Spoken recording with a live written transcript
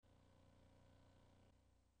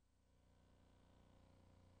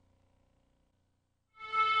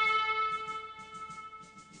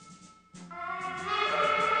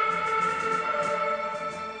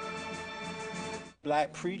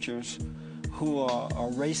black preachers who are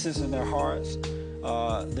racist in their hearts.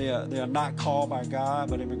 They are not called by God,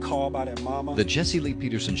 but they've been called by their mama. The Jesse Lee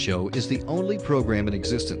Peterson Show is the only program in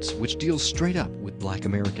existence which deals straight up with black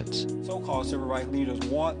Americans. So-called civil rights leaders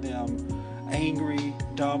want them angry,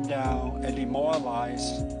 dumbed down, and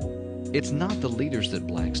demoralized. It's not the leaders that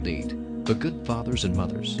blacks need, but good fathers and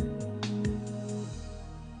mothers.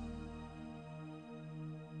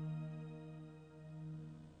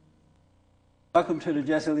 Welcome to the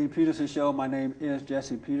Jesse Lee Peterson Show. My name is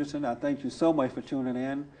Jesse Peterson. I thank you so much for tuning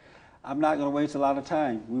in. I'm not going to waste a lot of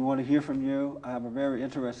time. We want to hear from you. I have a very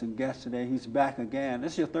interesting guest today. He's back again.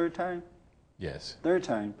 This is your third time? Yes. Third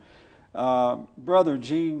time. Brother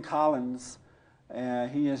Gene Collins,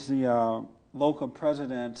 he is the local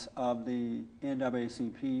president of the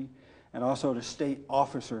NAACP and also the state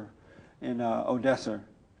officer in Odessa,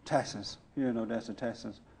 Texas, here in Odessa,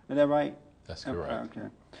 Texas. Is that right? That's correct. Okay.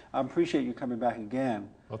 I appreciate you coming back again.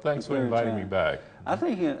 Well, thanks for inviting me back. I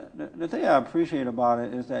think the thing I appreciate about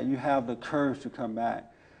it is that you have the courage to come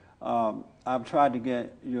back. I've tried to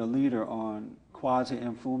get your leader on, Kwasi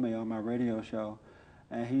Mfume, on my radio show,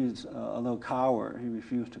 and he's a little coward. He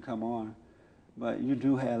refused to come on. But you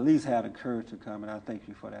do at least have the courage to come, and I thank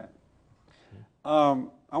you for that.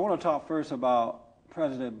 I want to talk first about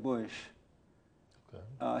President Bush.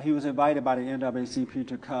 Okay. He was invited by the NAACP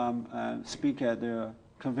to come and speak at their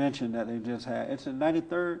convention that they just had. It's the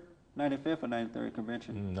 95th or 93rd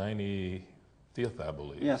convention? 95th, I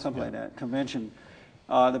believe. Yeah, something like that, convention.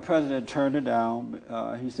 The president turned it down,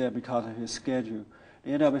 he said, because of his schedule.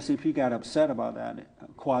 The NAACP got upset about that,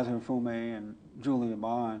 Kwasi Mfume and Julian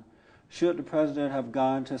Bond. Should the president have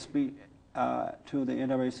gone to speak to the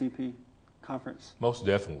NAACP conference? Most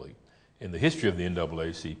definitely. In the history of the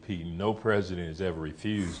NAACP, no president has ever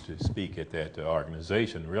refused to speak at that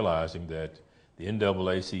organization, realizing that the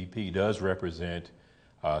NAACP does represent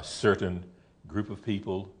a certain group of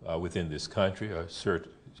people within this country, a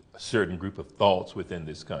certain group of thoughts within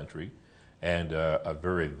this country, and a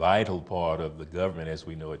very vital part of the government as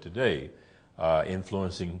we know it today,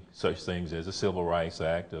 influencing such things as the Civil Rights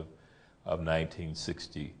Act of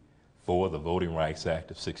 1964, the Voting Rights Act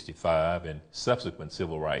of 65, and subsequent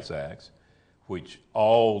Civil Rights Acts, which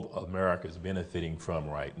all America is benefiting from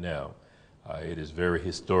right now. It is very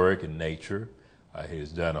historic in nature. It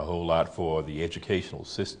has done a whole lot for the educational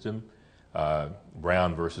system.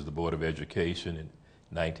 Brown versus the Board of Education in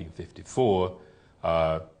 1954.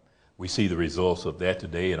 We see the results of that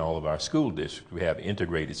today in all of our school districts. We have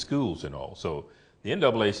integrated schools and all. So the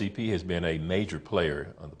NAACP has been a major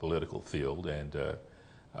player on the political field, and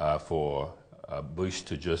for Bush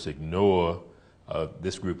to just ignore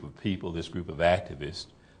this group of people, this group of activists,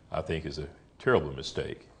 I think is a terrible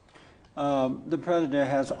mistake. The president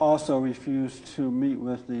has also refused to meet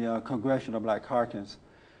with the Congressional Black Caucus.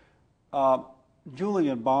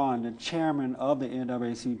 Julian Bond, the chairman of the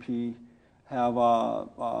NAACP, have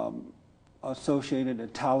associated the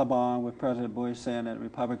Taliban with President Bush, saying that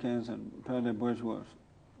Republicans and President Bush were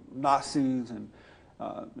Nazis and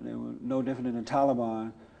they were no different than the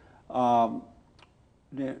Taliban.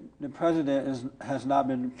 The president has not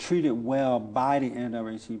been treated well by the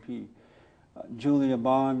NAACP. Not Julian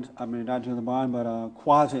Bond, but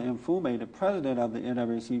Kwasi Mfume, the president of the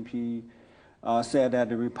NAACP, said that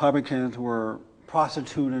the Republicans were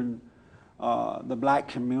prostituting the black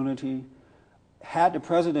community. Had the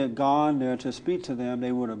president gone there to speak to them,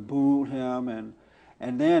 they would have booed him and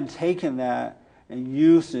then taken that and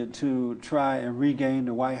used it to try and regain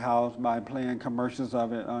the White House by playing commercials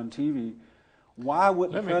of it on TV. Why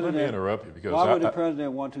would the president? Let me interrupt you because why would the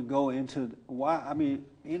president want to go into why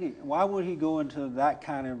would he go into that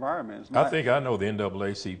kind of environment? I think I know the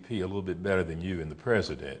NAACP a little bit better than you and the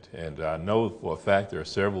president, and I know for a fact there are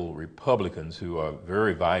several Republicans who are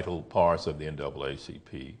very vital parts of the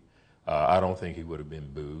NAACP. I don't think he would have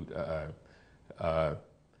been booed. I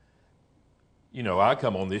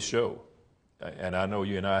come on this show, and I know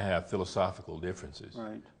you and I have philosophical differences,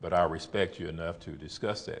 right, but I respect you enough to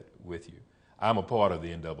discuss that with you. I'm a part of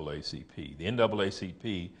the NAACP. The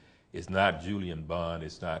NAACP is not Julian Bond,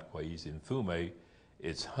 it's not Kwasi Mfume,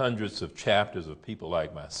 it's hundreds of chapters of people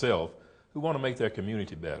like myself who want to make their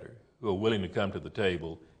community better, who are willing to come to the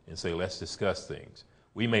table and say, let's discuss things.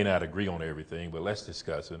 We may not agree on everything, but let's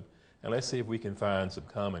discuss them, and let's see if we can find some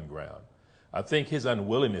common ground. I think his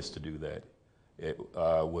unwillingness to do that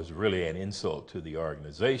was really an insult to the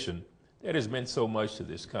organization that has meant so much to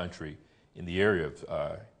this country in the area of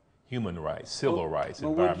human rights, civil rights,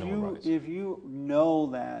 environmental rights. If you know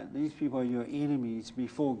that these people are your enemies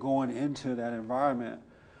before going into that environment,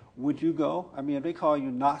 would you go? I mean, if they call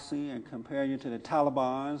you Nazi and compare you to the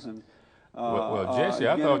Talibans and Well, Jesse,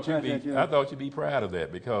 I thought you'd you'd be proud of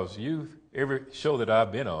that because every show that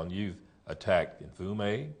I've been on, you've attacked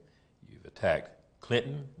Mfume, you've attacked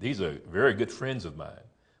Clinton. These are very good friends of mine.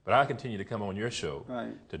 But I continue to come on your show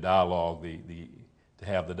to dialogue to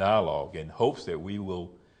have the dialogue in hopes that we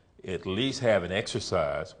will at least have an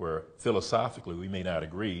exercise where philosophically we may not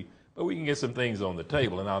agree, but we can get some things on the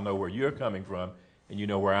table, and I'll know where you're coming from, and you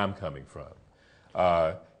know where I'm coming from.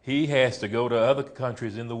 He has to go to other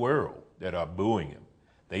countries in the world that are booing him.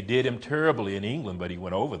 They did him terribly in England, but he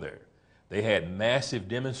went over there. They had massive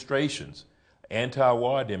demonstrations,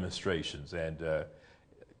 anti-war demonstrations, and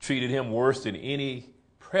treated him worse than any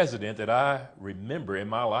president that I remember in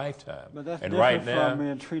my lifetime. But that's and different right now, from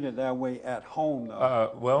being treated that way at home,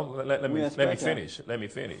 though. well, let me finish. Let me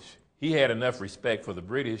finish. He had enough respect for the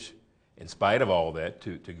British, in spite of all that,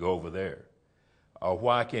 to go over there.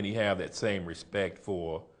 Why can't he have that same respect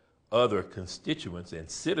for other constituents and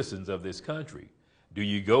citizens of this country? Do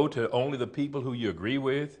you go to only the people who you agree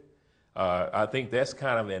with? I think that's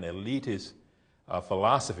kind of an elitist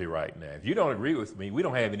philosophy right now. If you don't agree with me, we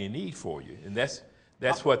don't have any need for you. And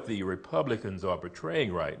that's what the Republicans are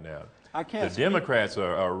portraying right now. The Democrats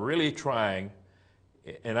are really trying,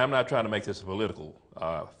 and I'm not trying to make this a political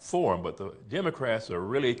forum, but the Democrats are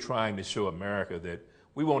really trying to show America that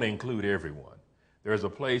we want to include everyone. There's a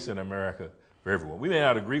place in America for everyone. We may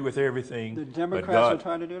not agree with everything. The Democrats are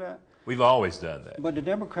trying to do that? We've always done that. But the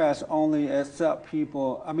Democrats only accept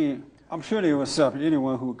people, I mean, I'm sure they would accept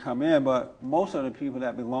anyone who would come in, but most of the people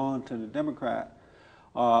that belong to the Democrat,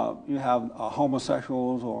 you have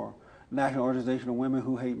homosexuals or National Organization of Women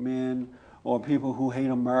Who Hate Men, or people who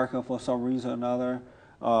hate America for some reason or another,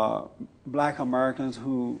 black Americans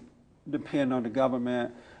who depend on the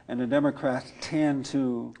government, and the Democrats tend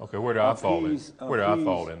to where do I fall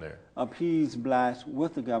in there? Appease blacks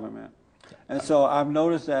with the government. And so I've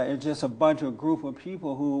noticed that it's just a bunch of group of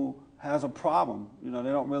people who has a problem. You know, they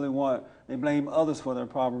don't really they blame others for their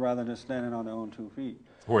problem rather than standing on their own 2 feet.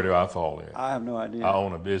 Where do I fall in? I have no idea. I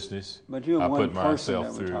own a business. But you're one person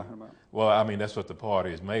that we're through. talking about. Well, I mean, that's what the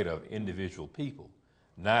party is made of, individual people,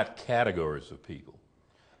 not categories of people.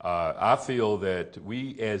 I feel that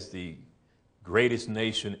we, as the greatest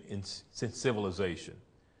nation since civilization,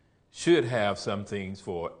 should have some things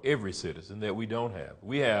for every citizen that we don't have.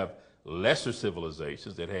 We have lesser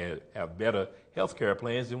civilizations that have better health care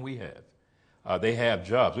plans than we have. They have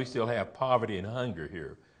jobs. We still have poverty and hunger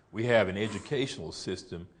here. We have an educational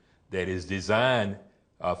system that is designed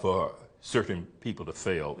for certain people to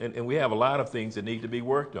fail. And we have a lot of things that need to be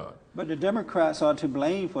worked on. But the Democrats are to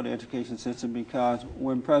blame for the education system because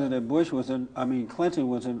when President Clinton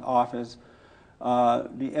was in office,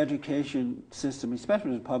 the education system,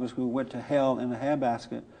 especially the public school, went to hell in a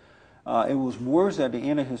handbasket. It was worse at the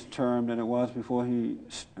end of his term than it was before he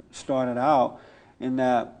started out, in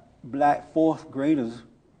that black fourth graders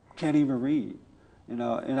can't even read. You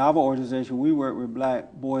know, in our organization, we work with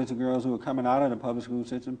black boys and girls who are coming out of the public school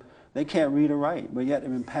system. They can't read or write, but yet they've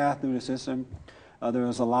been passed through the system. There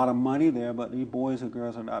is a lot of money there, but these boys and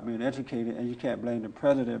girls are not being educated, and you can't blame the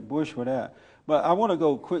President Bush for that. But I want to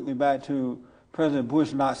go quickly back to President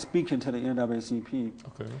Bush not speaking to the NAACP.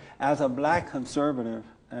 Okay. As a black conservative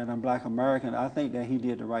and a black American, I think that he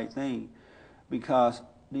did the right thing, because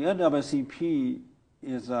the NAACP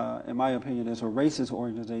is, in my opinion, is a racist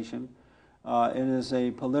organization. It is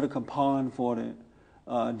a political pawn for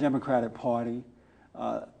the Democratic Party.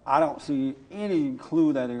 I don't see any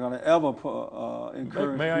clue that they're going to ever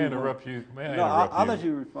encourage. May I interrupt you? I'll let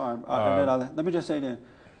you respond. Let me just say then.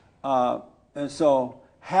 And so,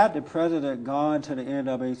 had the president gone to the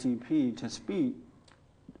NAACP to speak,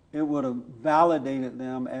 it would have validated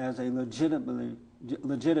them as a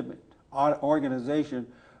legitimate organization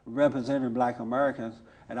representing black Americans,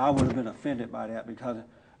 and I would have been offended by that because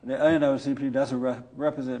the NAACP doesn't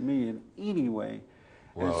represent me in any way.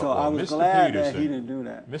 And so I was glad that he didn't do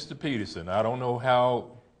that. Mr. Peterson, I don't know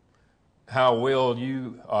how well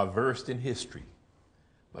you are versed in history,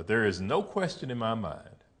 but there is no question in my mind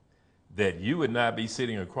that you would not be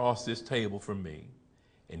sitting across this table from me,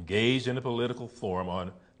 engaged in a political forum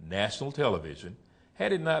on national television,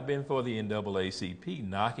 had it not been for the NAACP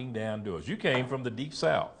knocking down doors. You came from the Deep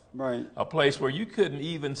South, right? A place where you couldn't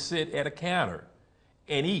even sit at a counter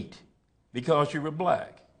and eat because you were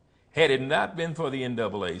black. Had it not been for the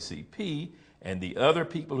NAACP and the other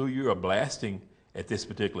people who you are blasting at this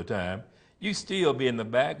particular time, you'd still be in the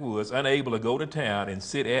backwoods, unable to go to town and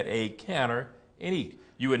sit at a counter and eat.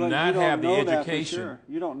 You would not have the education.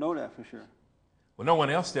 You don't know that for sure. Well, no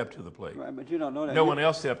one else stepped to the plate. Right, but you don't know that. No one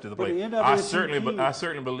else stepped to the plate. The I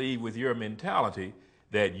certainly believe with your mentality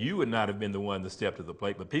that you would not have been the one to step to the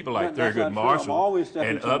plate, but people like That's Thurgood not true. I'm always Marshall stepping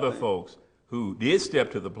and to the other plate. folks who did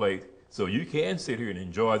step to the plate so you can sit here and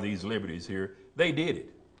enjoy these liberties here, they did it.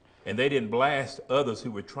 And they didn't blast others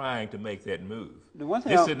who were trying to make that move. The one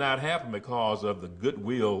thing This I- did not happen because of the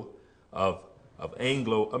goodwill of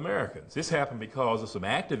Anglo-Americans. This happened because of some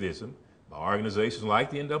activism by organizations like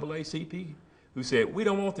the NAACP who said, we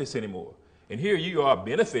don't want this anymore. And here you are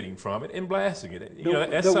benefiting from it and blasting it. You know,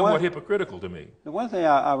 that's the somewhat one- hypocritical to me. The one thing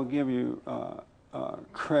I would give you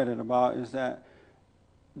credit about is that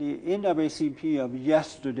the NAACP of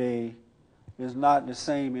yesterday is not the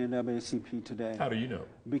same NAACP today. How do you know?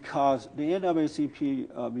 Because the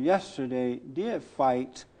NAACP of yesterday did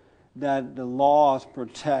fight that the laws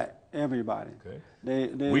protect everybody. Okay. They,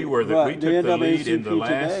 We took but the lead in the NAACP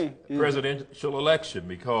last today is- presidential election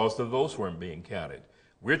because the votes weren't being counted.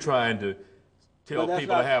 We're trying to tell But that's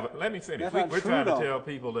people not- to have, let me finish. that's We're not true, trying to though. tell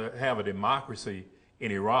people to have a democracy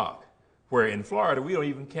in Iraq, where in Florida we don't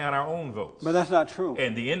even count our own votes. But that's not true.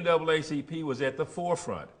 And the NAACP was at the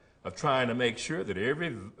forefront of trying to make sure that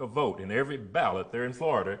every vote and every ballot there in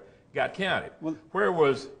Florida got counted. Well- Where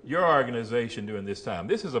was your organization during this time?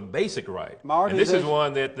 This is a basic right. My And this is organization-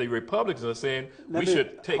 one that the Republicans are saying Let we me-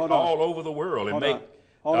 should take hold on. all over the world and Hold make on.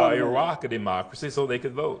 Hold on a minute. Iraq a democracy so they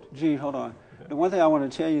could vote. Gene, hold on. The one thing I want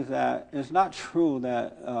to tell you is that it's not true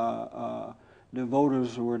that the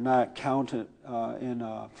voters were not counted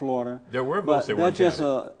in Florida. There were votes that weren't That's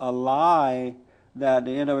just a lie that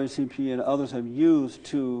the NAACP and others have used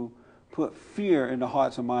to put fear in the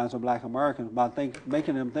hearts and minds of black Americans by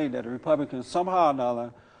making them think that the Republicans somehow or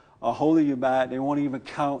another are holding you back. They won't even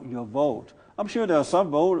count your vote. I'm sure there are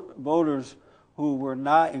some voters who were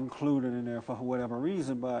not included in there for whatever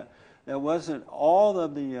reason, but there wasn't all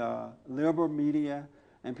of the liberal media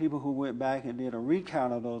and people who went back and did a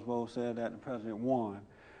recount of those votes said that the president won.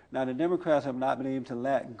 Now, the Democrats have not been able to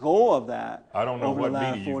let go of that. I don't know over what the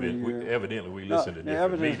last media you've 40 been. years. Evidently, we No, listen to the different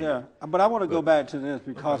evidence media. there. But I want to go But- back to this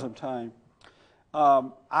because of time.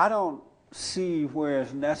 I don't see where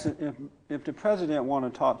it's necessary. If the president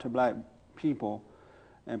want to talk to black people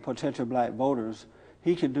and potential black voters,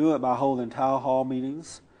 he can do it by holding town hall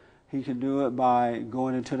meetings. He can do it by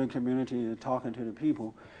going into the community and talking to the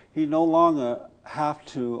people. He no longer have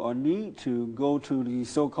to or need to go to these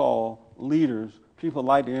so-called leaders, people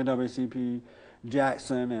like the NAACP,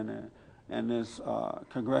 Jackson, and this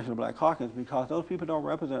Congressional Black Caucus, because those people don't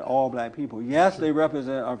represent all black people. Yes, they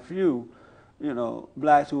represent a few,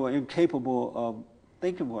 blacks who are incapable of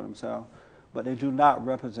thinking for themselves, but they do not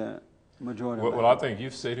represent majority of Well, black I people. think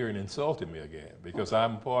you've sit here and insulted me again because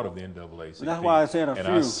I'm part of the NAACP. That's why I said a and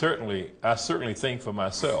few. I certainly think for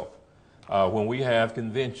myself, when we have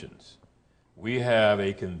conventions, we have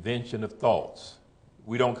a convention of thoughts.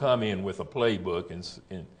 We don't come in with a playbook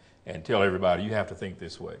and tell everybody you have to think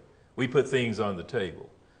this way. We put things on the table.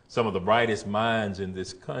 Some of the brightest minds in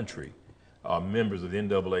this country are members of the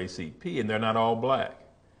NAACP, and they're not all black.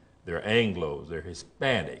 They're Anglos, they're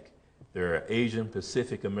Hispanic, they're Asian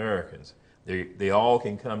Pacific Americans. They all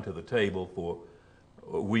can come to the table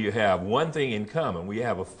we have one thing in common. We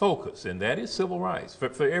have a focus, and that is civil rights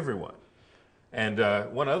for everyone. And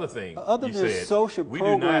one other thing Other you than said, social we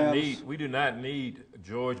programs- do not need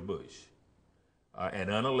George Bush, an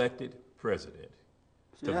unelected president,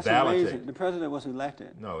 See, to that's validate. amazing. The president was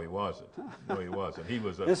elected. No, he wasn't. No, he wasn't. He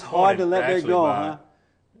was It's hard to appointed let that actually go, by- huh?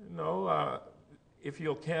 No, if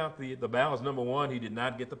you'll count the ballots, number one, he did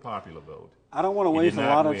not get the popular vote. I don't want to He waste did a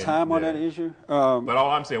not lot of win time on there. that issue. But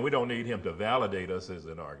all I'm saying, we don't need him to validate us as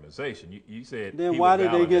an organization. You said Then he why would did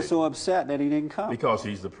they get validate so upset that he didn't come? Because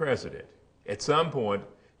he's the president. At some point,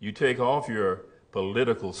 you take off your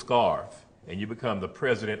political scarf and you become the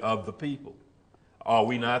president of the people. Are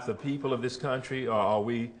we not the people of this country, or are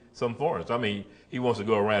we some foreigners? I mean, he wants to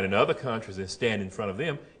go around in other countries and stand in front of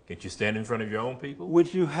them. Can't you stand in front of your own people?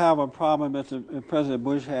 Would you have a problem if President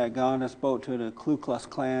Bush had gone and spoke to the Ku Klux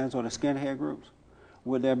Klans or the skinhead groups?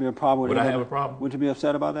 Would there be a problem with Would that? I have a problem? Would you be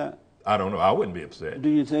upset about that? I don't know. I wouldn't be upset. Do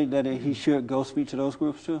you think that he should go speak to those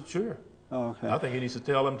groups too? Sure. Oh, okay. I think he needs to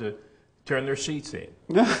tell them to turn their sheets in.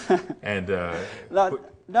 And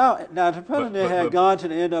Now, if the president had but- gone to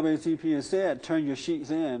the NAACP and said, "Turn your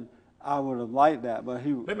sheets in," I would have liked that. But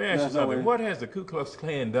he. let me ask you there's no something. way. What has the Ku Klux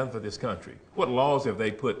Klan done for this country? What laws have they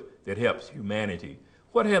put that helps humanity?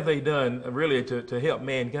 What have they done really to help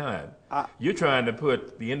mankind? You're trying to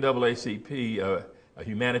put the NAACP, a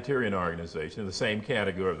humanitarian organization, in the same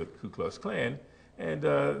category of the Ku Klux Klan, and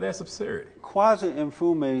that's absurd. Kwasi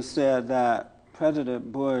Mfume said that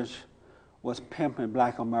President Bush was pimping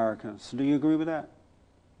black Americans. Do you agree with that?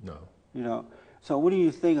 No. So what do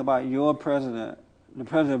you think about your president the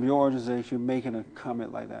president of your organization making a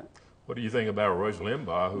comment like that? What do you think about Rush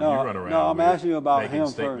Limbaugh, who No, you run around no, I'm with, asking you about making him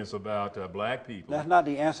statements first. about black people? That's not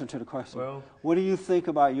the answer to the question. Well, What do you think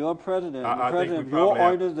about your president, I the think president we of your probably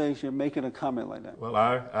have- organization making a comment like that? Well,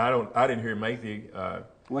 I didn't hear him make the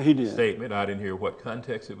Well, he did. statement. I didn't hear what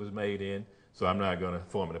context it was made in, so I'm not going to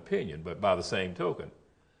form an opinion. But by the same token,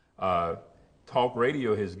 talk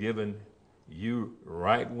radio has given you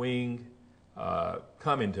right-wing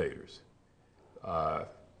commentators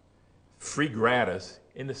free gratis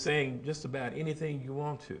into saying just about anything you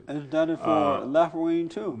want to. And it's done it for left wing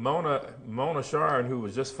too. Mona Sharon, who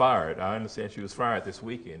was just fired, I understand she was fired this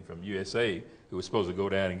weekend from USA, who was supposed to go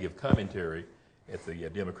down and give commentary at the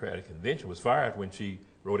Democratic Convention, was fired when she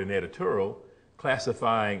wrote an editorial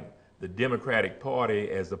classifying the Democratic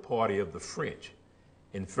Party as the party of the French,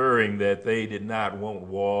 inferring that they did not want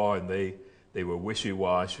war and they were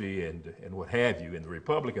wishy-washy and what have you, and the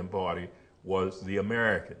Republican Party was the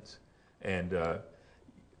Americans. And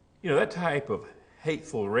that type of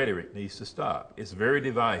hateful rhetoric needs to stop. It's very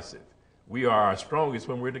divisive. We are our strongest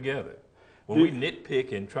when we're together. When we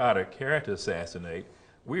nitpick and try to character assassinate,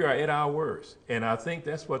 we are at our worst. And I think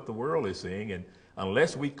that's what the world is seeing. And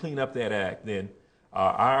unless we clean up that act, then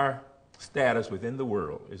our status within the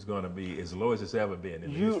world is going to be as low as it's ever been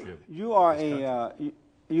in the history of You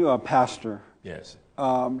are a pastor. Yes. The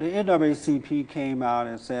NAACP came out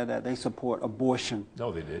and said that they support abortion.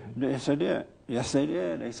 No, they didn't. Yes, they did. Yes, they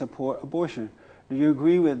did. They support abortion. Do you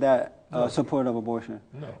agree with that support of abortion?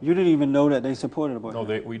 No. You didn't even know that they supported abortion.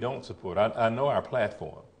 No, we don't support. I know our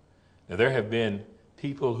platform. Now, there have been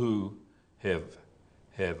people who have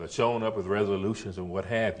shown up with resolutions and what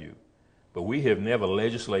have you, but we have never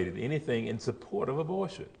legislated anything in support of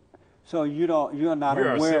abortion. So you're not We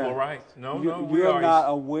aware. are civil rights. No, You're not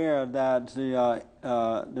aware that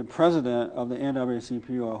the president of the NAACP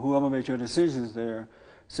or whoever makes your decisions there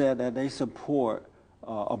said that they support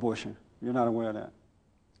abortion. You're not aware of that.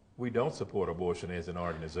 We don't support abortion as an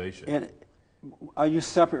organization. And are you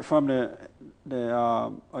separate from I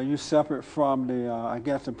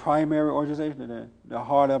guess the primary organization, the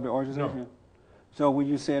heart of the organization? No. So when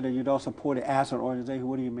you say that you don't support it as an organization,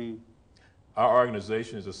 what do you mean? Our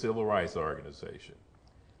organization is a civil rights organization.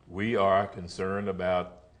 We are concerned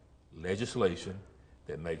about legislation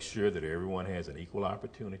that makes sure that everyone has an equal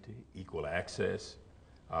opportunity, equal access.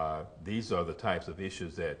 These are the types of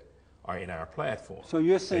issues that are in our platform. So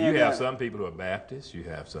you're saying you have some people who are Baptist, you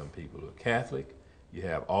have some people who are Catholic, you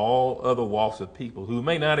have all other walks of people who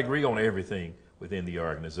may not agree on everything within the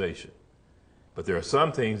organization. But there are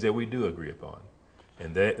some things that we do agree upon.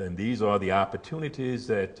 And these are the opportunities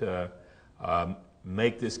that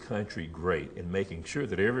make this country great in making sure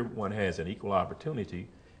that everyone has an equal opportunity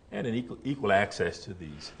and an equal access to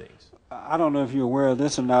these things. I don't know if you're aware of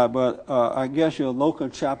this or not, but I guess your local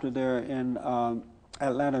chapter there in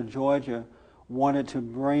Atlanta, Georgia, wanted to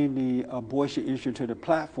bring the abortion issue to the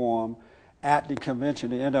platform at the convention,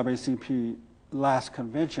 the NAACP last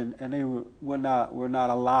convention, and they were not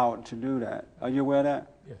allowed to do that. Are you aware of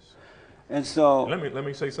that? Yes. And so Let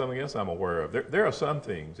me say something else I'm aware of. There are some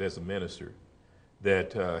things as a minister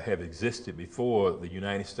that have existed before the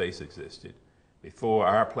United States existed, before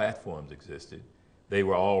our platforms existed. They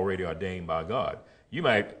were already ordained by God. You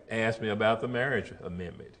might ask me about the marriage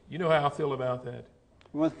amendment. You know how I feel about that?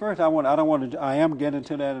 well, first I am getting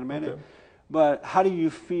to that in a minute. Okay. But how do you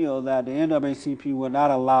feel that the NAACP will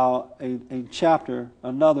not allow another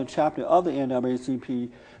chapter of the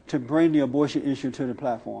NAACP to bring the abortion issue to the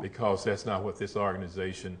platform? Because that's not what this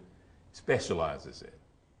organization specializes in.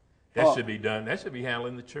 That should be done. That should be handled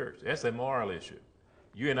in the church. That's a moral issue.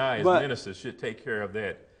 You and I, as ministers, should take care of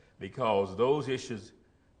that because those issues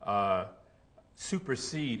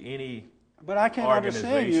supersede any. But I can't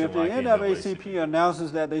understand you if the organization like NAACP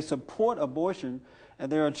announces that they support abortion,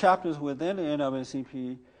 and there are chapters within the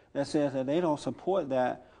NAACP that says that they don't support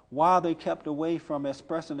that. Why are they kept away from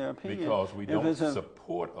expressing their opinion? Because we don't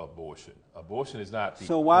support abortion. Abortion is not the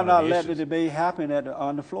So why one of not the let issues. the debate happen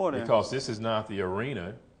on the floor there? Because this is not the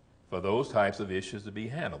arena for those types of issues to be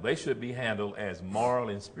handled. They should be handled as moral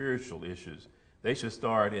and spiritual issues. They should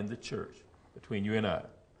start in the church between you and I.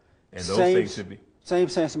 And those things should be.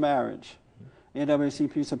 Same-sex marriage.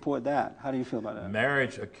 NAACP support that. How do you feel about that?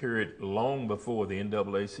 Marriage occurred long before the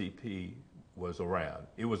NAACP was around.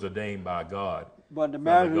 It was ordained by God. But the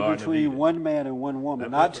marriage is between one man and one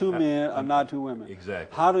woman, not two men or not two women.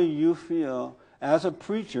 Exactly. How do you feel as a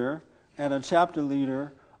preacher and a chapter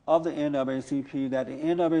leader of the NAACP that the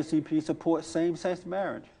NAACP supports same-sex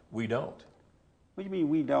marriage? We don't. What do you mean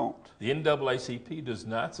we don't? The NAACP does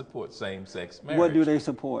not support same-sex marriage. What do they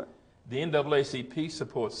support? The NAACP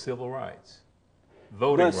supports civil rights.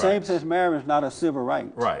 voting But rights. same-sex marriage is not a civil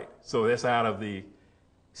right. Right. So that's out of the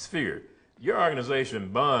sphere. Your organization,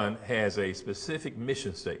 Bond, has a specific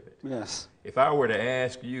mission statement. Yes. If I were to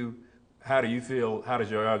ask you, how do you feel, how does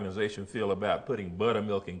your organization feel about putting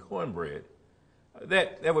buttermilk in cornbread?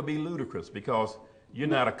 That would be ludicrous because you're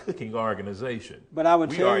not a cooking organization. But I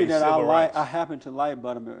would We tell are you a that civil rights. I happen to like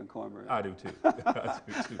buttermilk and cornbread. I do too. I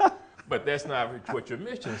do too. But that's not what your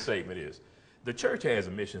mission statement is. The church has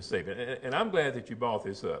a mission statement, and I'm glad that you brought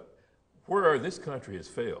this up. Where this country has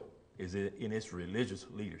failed is in its religious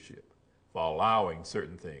leadership for allowing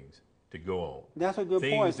certain things to go on. That's a good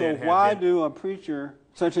Things point. So that have why been- do a preacher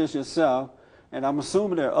such as yourself, and I'm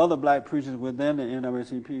assuming there are other black preachers within the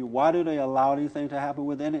NAACP, why do they allow these things to happen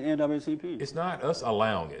within the NAACP? It's not us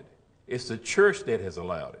allowing it. It's the church that has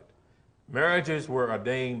allowed it. Marriages were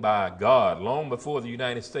ordained by God long before the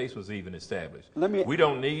United States was even established. We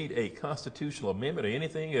don't need a constitutional amendment or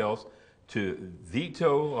anything else to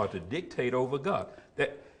veto or to dictate over God.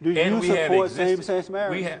 Do you support same-sex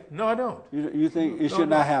marriage? No, I don't. You think it No, should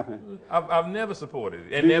no. not happen? I've never supported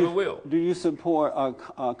it and never will. Do you support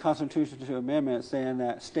a constitutional amendment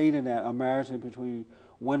stating that a marriage is between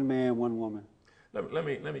one man, one woman? Let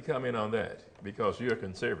me comment on that because you're a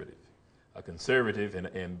conservative. A conservative,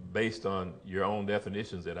 and based on your own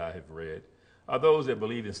definitions that I have read, are those that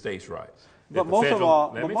believe in states' rights. But most of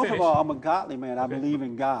all, I'm a godly man. I believe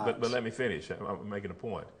in God. But let me finish. I'm making a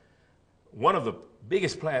point. One of the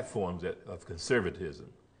biggest platforms of conservatism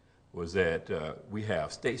was that we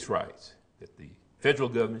have states' rights, that the federal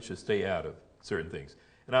government should stay out of certain things.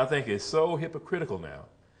 And I think it's so hypocritical now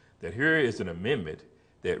that here is an amendment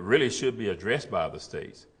that really should be addressed by the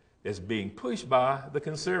states that's being pushed by the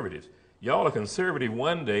conservatives. Y'all are conservative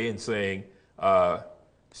one day and saying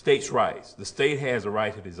states' rights. The state has a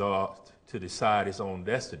right to decide its own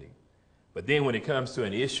destiny. But then when it comes to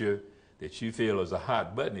an issue that you feel is a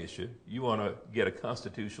hot button issue, you want to get a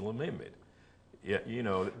constitutional amendment. Yeah, you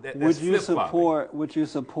know, that's flip-flopping. Would you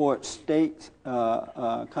support state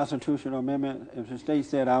constitutional amendment if the state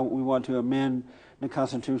said we want to amend the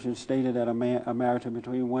Constitution stated that a marriage is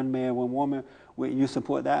between one man, one woman? Would you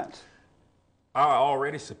support that? I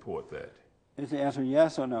already support that. Is the answer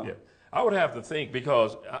yes or no? Yeah, I would have to think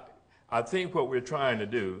because I think what we're trying to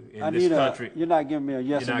do in this country. You're not giving me a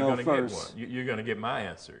yes or no You're not going to first. get one. You're going to get my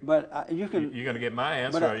answer. But you can. You're going to get my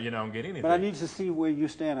answer, or you don't get anything. But I need to see where you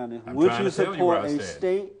stand on this. I'm Would trying you to tell you where support I a stand.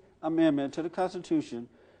 state amendment to the Constitution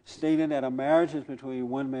stating that a marriage is between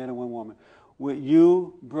one man and one woman? Would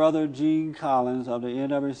you, Brother Gene Collins of the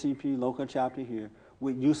NAACP local chapter here,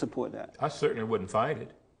 would you support that? I certainly wouldn't fight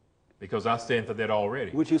it because I stand for that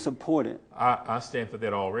already. Would you support it? I stand for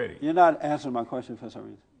that already. You're not answering my question for some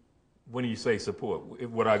reason. When you say support,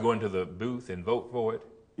 would I go into the booth and vote for it?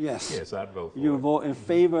 Yes. Yes, I'd vote for it. You would vote in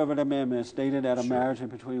favor of an amendment stating that a marriage is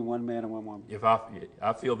between one man and one woman. If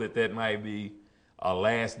I feel that might be a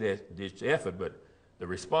last-ditch effort, but the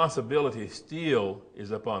responsibility still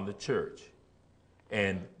is upon the church,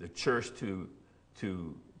 and the church to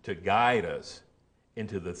guide us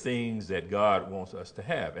into the things that God wants us to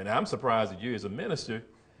have. And I'm surprised that you, as a minister,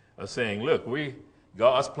 are saying, "Look,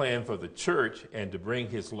 God's plan for the church and to bring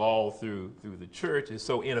His law through the church is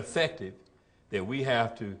so ineffective that we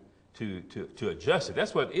have to adjust it."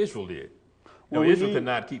 That's what Israel did. Well, Israel could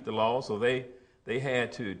not keep the law, so they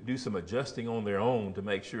had to do some adjusting on their own to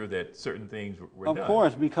make sure that certain things were done. Of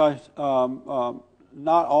course, because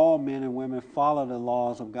not all men and women follow the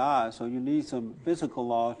laws of God, so you need some physical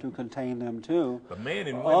laws to contain them too. But men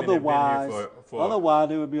and women have been here for otherwise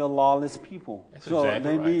there would be a lawless people. That's so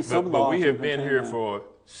exactly they right. need some but laws. we to have been contain here them. for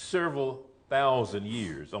several thousand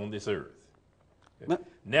years on this earth. But-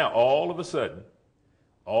 Now all of a sudden,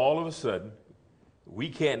 we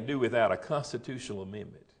can't do without a constitutional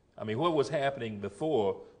amendment. I mean, what was happening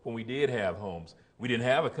before when we did have homes? We didn't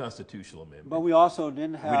have a constitutional amendment. But we also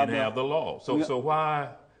didn't have. We didn't have the law. So why?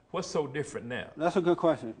 What's so different now? That's a good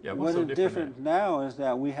question. Yeah, What what's so is different now is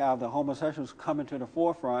that we have the homosexuals coming to the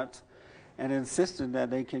forefront and insisting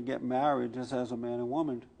that they can get married just as a man and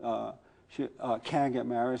woman can get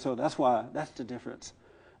married. So that's the difference.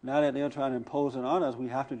 Now that they're trying to impose it on us, we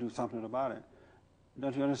have to do something about it.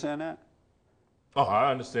 Don't you understand that? Oh,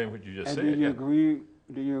 I understand what you just And said. do you yeah. agree?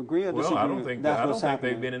 Do you agree or disagree? Well, I don't think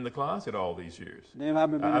they've been in the closet all these years. They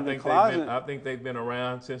haven't been in the I closet. think they've been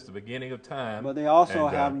around since the beginning of time. But they also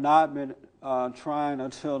and, have not been trying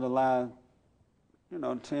until the last,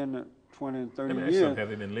 10, 20, and 30 Let me ask you years something. Have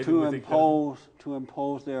they been living with each other? to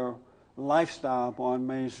impose their lifestyle upon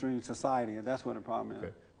mainstream society. And that's what the problem is.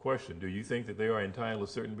 Okay. Question: do you think that they are entitled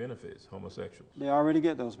to certain benefits, homosexuals? They already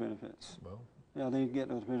get those benefits. Well, Yeah, they get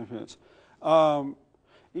those benefits.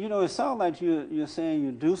 You know, it sounds like you're saying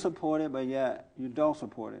you do support it, but yet you don't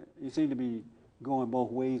support it. You seem to be going both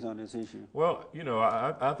ways on this issue. Well, you know,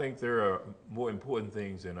 I think there are more important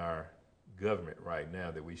things in our government right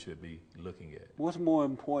now that we should be looking at. What's more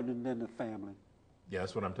important than the family? Yeah,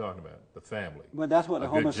 that's what I'm talking about, the family. But that's what the A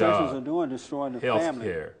good homosexuals job. are doing, destroying the Health family.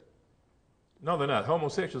 care. No, they're not.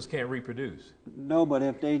 Homosexuals can't reproduce. No, but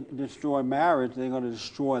if they destroy marriage, they're going to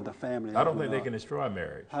destroy the family. I don't think they can destroy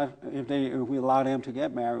marriage. If we allow them to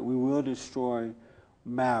get married, we will destroy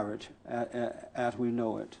marriage as we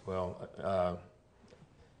know it. Well,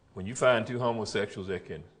 when you find two homosexuals that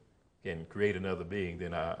can create another being,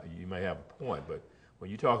 then you may have a point. But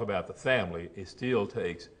when you talk about the family, it still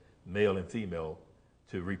takes male and female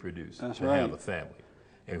to reproduce, That's to right. have a family.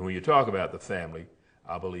 And when you talk about the family,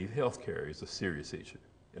 I believe health care is a serious issue.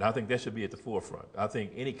 And I think that should be at the forefront. I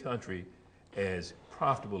think any country as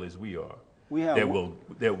profitable as we are, that will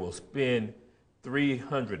spend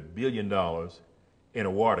 $300 billion in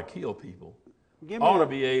a war to kill people, ought to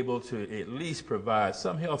be able to at least provide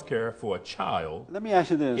some health care for a child. Let me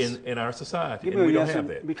ask you this. In our society, Give and me we a don't yes have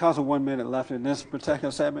that. Because of 1 minute left in this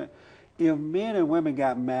particular segment. If men and women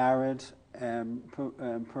got married and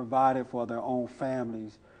provided for their own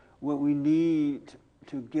families, would we need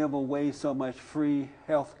to give away so much free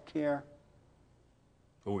health care?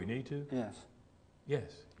 Oh, we need to? Yes.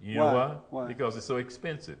 Yes. You know why? Why? Because it's so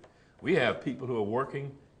expensive. We have people who are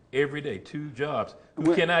working every day, 2 jobs,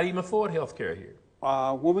 who cannot even afford health care here.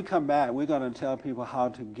 When we come back, we're going to tell people how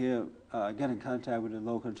to get in contact with the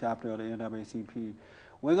local chapter of the NAACP.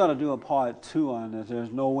 We're going to do a part 2 on this.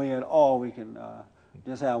 There's no way at all we can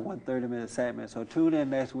just have one 30-minute segment. So tune in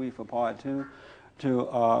next week for part 2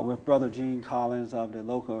 with Brother Gene Collins of the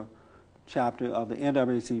local chapter of the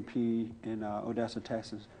NAACP in Odessa,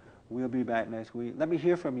 Texas. We'll be back next week. Let me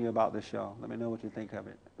hear from you about this show. Let me know what you think of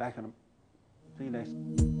it. See you next.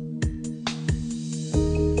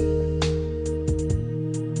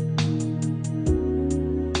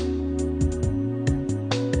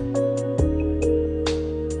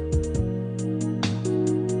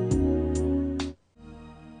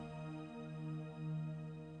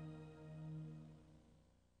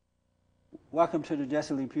 Welcome to the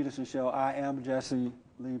Jesse Lee Peterson Show. I am Jesse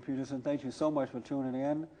Lee Peterson. Thank you so much for tuning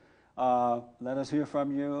in. Let us hear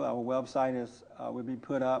from you. Our website will be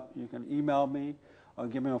put up. You can email me or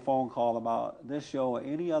give me a phone call about this show or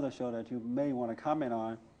any other show that you may want to comment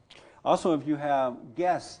on. Also, if you have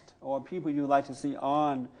guests or people you'd like to see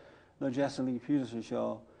on the Jesse Lee Peterson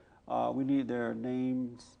Show, we need their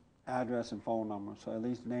names, address, and phone numbers. So at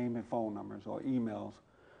least name and phone numbers or emails,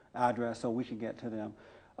 address, so we can get to them.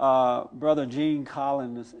 Brother Gene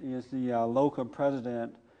Collins is the local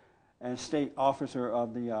president and state officer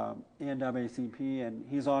of the NAACP, and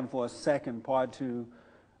he's on for a second part 2,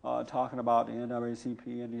 talking about the NAACP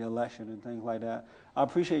and the election and things like that. I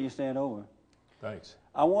appreciate you staying over. Thanks.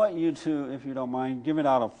 I want you to, if you don't mind, giving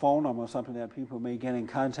out a phone number or something that people may get in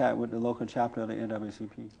contact with the local chapter of the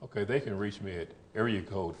NAACP. Okay, they can reach me at area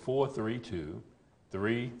code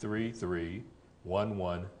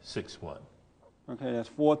 432-333-1161. Okay, that's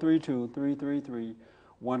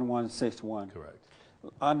 432-333-1161. Correct.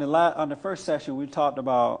 On the first session, we talked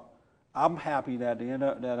about, I'm happy that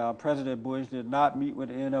President Bush did not meet with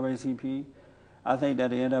the NAACP. I think that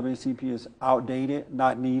the NAACP is outdated,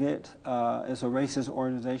 not needed. It's a racist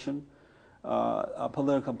organization, a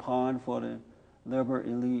political pawn for the liberal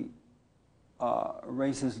elite,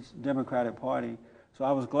 racist Democratic Party. So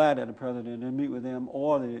I was glad that the president didn't meet with them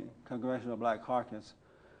or the Congressional Black Caucus.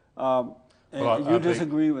 And you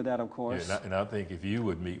disagree with that, of course. Yeah, and I think if you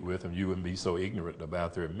would meet with them, you wouldn't be so ignorant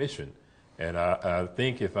about their mission. And I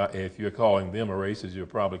think if you're calling them a racist, you're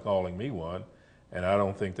probably calling me one. And I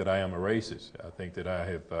don't think that I am a racist. I think that I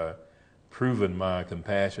have proven my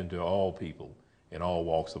compassion to all people in all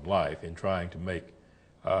walks of life in trying to make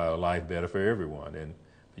life better for everyone. And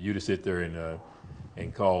for you to sit there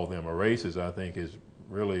and call them a racist, I think is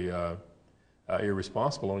really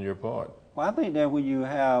irresponsible on your part. Well, I think that when you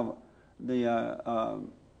have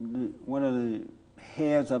one of the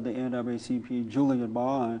heads of the NAACP, Julian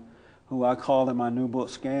Bond, who I call in my new book,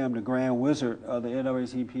 Scam, the Grand Wizard of the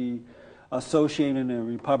NAACP, associating the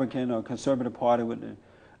Republican or Conservative Party with the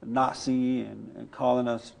Nazi and calling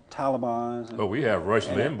us Taliban. But we have Rush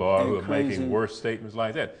Limbaugh who are making worse statements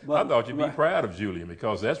like that. But I thought you'd be proud of Julian,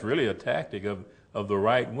 because that's really a tactic of the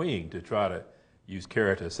right wing to try to use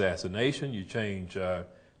character assassination. You change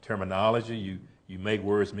terminology. You make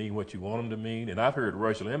words mean what you want them to mean. And I've heard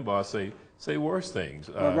Rush Limbaugh say worse things.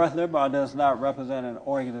 But Rush Limbaugh does not represent an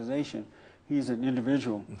organization. He's an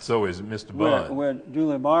individual. So is Mr. Bond. Where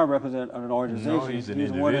Julian Barr represents an organization. No, he's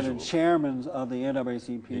an one of individual. the chairmen of the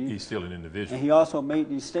NAACP. He's still an individual. And he also made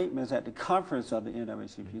these statements at the conference of the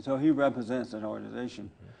NAACP. So he represents an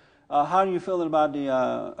organization. How are you feeling about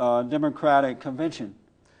the Democratic convention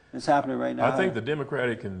that's happening right now? I think the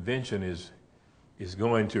Democratic convention is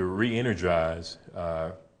going to re-energize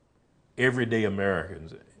everyday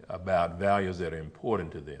Americans about values that are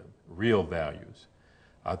important to them, real values.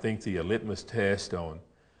 I think the litmus test on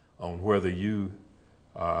whether you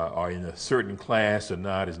are in a certain class or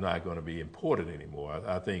not is not going to be important anymore.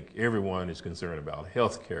 I think everyone is concerned about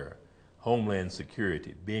health care, homeland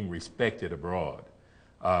security, being respected abroad,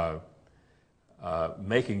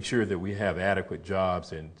 making sure that we have adequate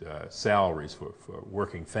jobs and salaries for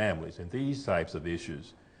working families and these types of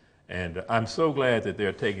issues. And I'm so glad that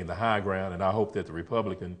they're taking the high ground, and I hope that the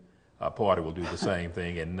Republican Party will do the same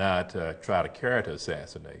thing and not try to character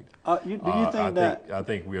assassinate. Do you think I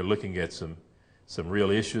think we're looking at some real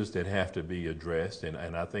issues that have to be addressed,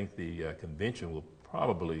 and I think the convention will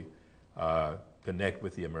probably connect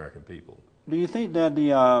with the American people. Do you think that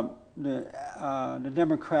the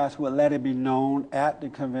Democrats would let it be known at the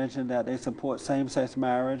convention that they support same-sex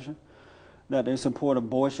marriage, that they support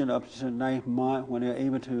abortion up to the 9th month when they're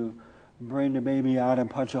able to bring the baby out and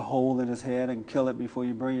punch a hole in his head and kill it before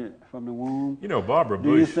you bring it from the womb? You know, Barbara Bush.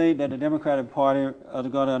 Do you think that the Democratic Party are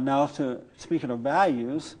going to announce, speaking of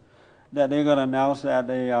values, that they're going to announce that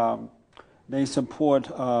they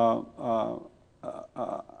support? I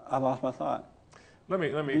lost my thought. Let me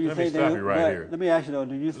stop you right here. Let me ask you though,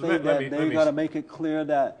 do you think that they're going to make it clear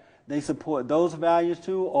that they support those values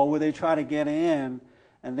too, or will they try to get in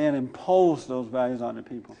and then impose those values on the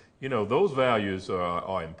people? You know, those values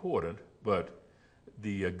are important, but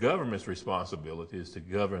the government's responsibility is to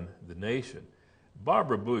govern the nation.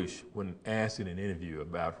 Barbara Bush, when asked in an interview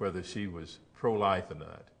about whether she was pro-life or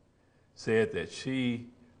not, said that she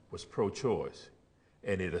was pro-choice.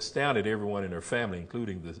 And it astounded everyone in her family,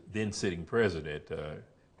 including the then sitting president,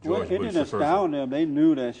 George Bush. It didn't astound them. They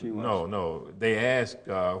knew that she was. No. They asked,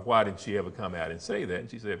 why didn't she ever come out and say that? And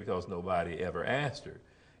she said, because nobody ever asked her.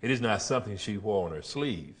 It is not something she wore on her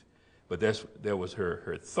sleeve, but that was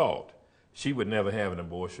her thought. She would never have an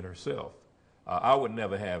abortion herself. I would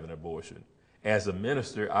never have an abortion. As a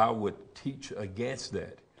minister, I would teach against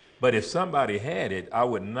that. But if somebody had it, I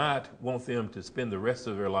would not want them to spend the rest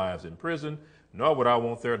of their lives in prison, nor would I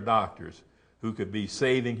want their doctors, who could be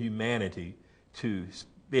saving humanity, to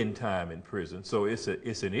spend time in prison. So it's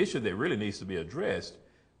an issue that really needs to be addressed.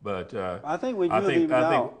 But I think what you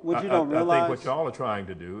don't realize, I think what y'all are trying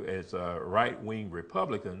to do as right-wing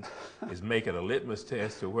Republicans is make it a litmus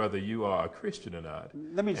test to whether you are a Christian or not.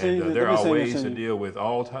 Let me tell you, there are ways to deal with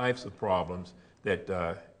all types of problems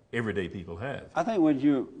that everyday people have. I think what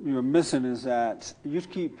you're missing is that you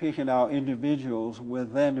keep picking out individuals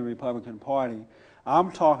within the Republican Party.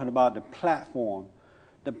 I'm talking about the platform.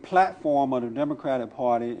 The platform of the Democratic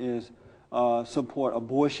Party is support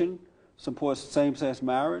abortion, support same-sex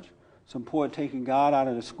marriage, support taking God out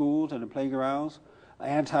of the schools and the playgrounds,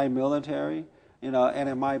 anti-military, and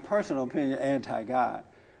in my personal opinion, anti-God.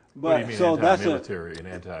 What do you mean anti-military and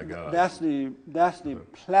anti-God? That's the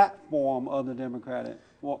platform of the Democratic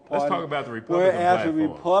Party. Let's talk about the Republican platform. Whereas the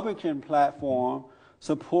Republican platform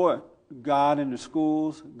support God in the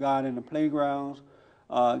schools, God in the playgrounds,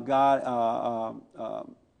 they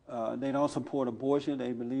don't support abortion.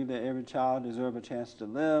 They believe that every child deserves a chance to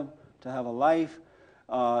live, to have a life.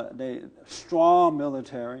 Strong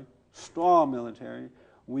military.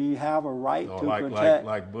 We have a right to protect.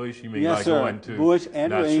 Like Bush, you mean yes, like sir. going to Bush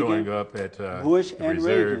and not Reagan, showing up at Bush the and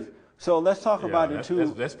reserve. Reagan. So let's talk about the two.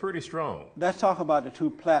 That's pretty strong. Let's talk about the two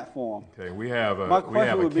platforms. Okay, we have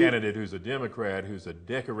a candidate who's a Democrat who's a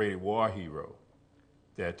decorated war hero.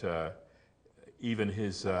 That even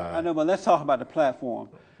his. I know, but let's talk about the platform.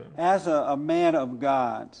 Okay. As a man of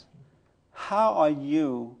God, how are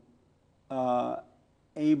you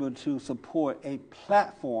able to support a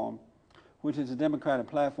platform, which is a Democratic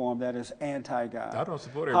platform that is anti-God? I don't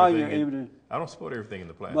support everything. How are you able to? I don't support everything in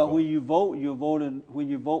the platform. But when you vote, when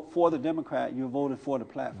you vote for the Democrat, you're voting for the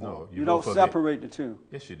platform. No, you don't separate the two.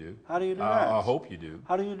 Yes, you do. How do you do that? I hope you do.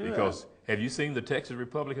 How do you do that? Because have you seen the Texas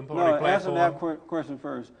Republican Party No, platform? answer that question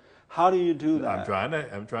first. How do you do that?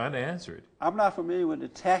 I'm trying to answer it. I'm not familiar with the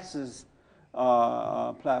Texas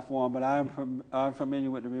platform, but I'm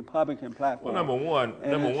familiar with the Republican platform. Well,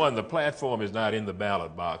 number one, the platform is not in the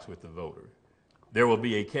ballot box with the voter. There will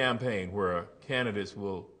be a campaign where candidates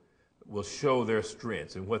will show their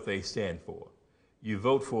strengths and what they stand for. You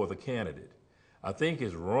vote for the candidate. I think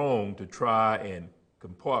it's wrong to try and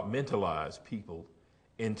compartmentalize people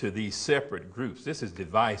into these separate groups. This is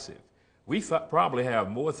divisive. We probably have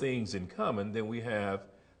more things in common than we have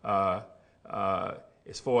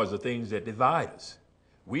as far as the things that divide us.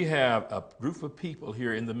 We have a group of people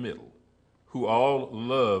here in the middle who all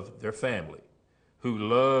love their family, who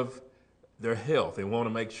love their health and want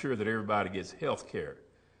to make sure that everybody gets health care,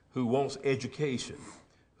 who wants education,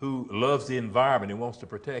 who loves the environment and wants to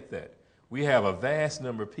protect that. We have a vast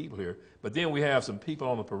number of people here, but then we have some people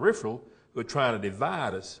on the peripheral who are trying to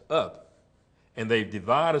divide us up. And they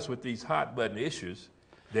divide us with these hot button issues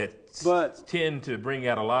that tend to bring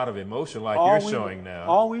out a lot of emotion like you're showing now.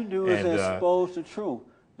 All we do is expose the truth.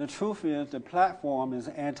 The truth is the platform is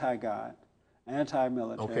anti-God,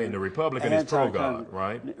 anti-military. Okay, and the Republican is pro-God,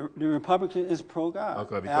 right? The Republican is pro-God.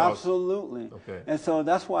 Okay, because, absolutely. Okay. And so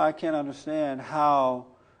that's why I can't understand how,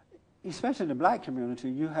 especially in the black community,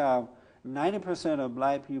 you have 90% of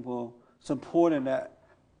black people supporting that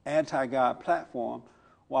anti-God platform,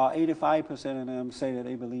 while 85% of them say that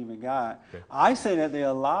they believe in God. Okay. I say that they're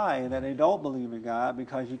a lie, that they don't believe in God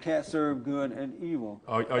because you can't serve good and evil.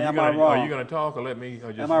 Are you going to talk or let me?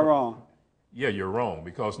 Am I wrong? Yeah, you're wrong,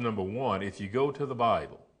 because number one, if you go to the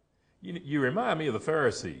Bible, you remind me of the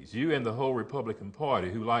Pharisees, you and the whole Republican Party,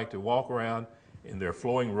 who like to walk around in their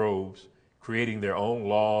flowing robes, creating their own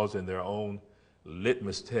laws and their own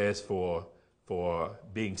litmus test for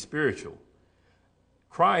being spiritual.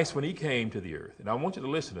 Christ, when he came to the earth, and I want you to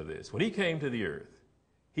listen to this, when he came to the earth,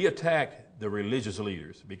 he attacked the religious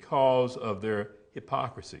leaders because of their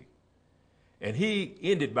hypocrisy. And he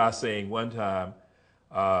ended by saying one time,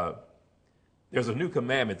 there's a new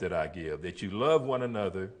commandment that I give, that you love one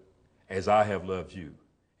another as I have loved you.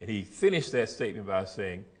 And he finished that statement by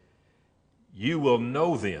saying, you will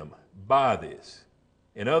know them by this.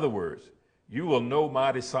 In other words, you will know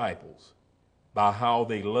my disciples by how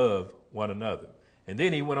they love one another. And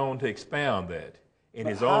then he went on to expound that in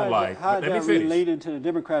his own life. How is that related to the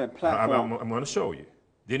Democratic platform? I'm going to show you.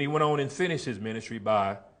 Then he went on and finished his ministry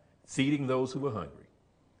by feeding those who were hungry,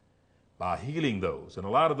 by healing those. And a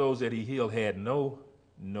lot of those that he healed had no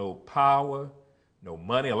power, no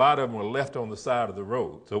money. A lot of them were left on the side of the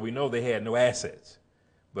road. So we know they had no assets.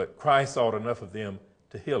 But Christ thought enough of them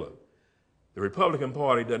to heal them. The Republican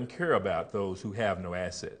Party doesn't care about those who have no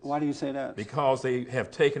assets. Why do you say that? Because they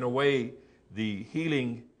have taken away the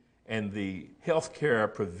healing and the health care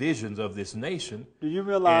provisions of this nation. Do you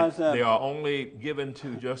realize that they are only given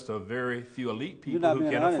to just a very few elite people who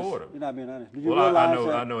can afford them? You're not being honest. Do you well, realize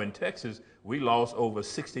I know in Texas we lost over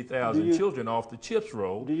 60,000 children off the CHIPS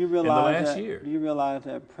roll in the last year. Do you realize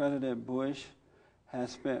that President Bush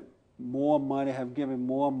has spent more money, have given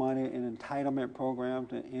more money in entitlement programs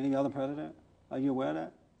than any other president? Are you aware of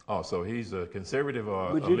that? Oh, so he's a conservative or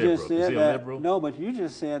a liberal? Is he a liberal? No, but you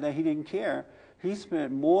just said that he didn't care. He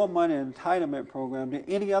spent more money in entitlement program than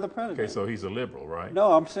any other president. Okay, so he's a liberal, right?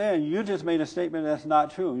 No, I'm saying you just made a statement that's not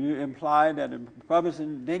true. You implied that the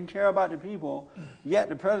Republicans didn't care about the people, yet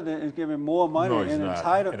the president is giving more money in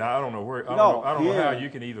entitlement. And I don't know where. I don't know how you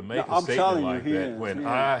can even make a statement like that when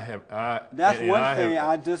That's one thing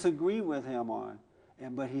I disagree with him on,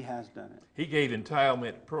 but he has done it. He gave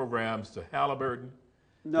entitlement programs to Halliburton,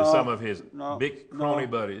 to some of his big crony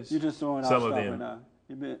buddies. You're just throwing out some stuff of them. now.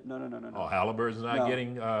 No. Oh, Halliburton's not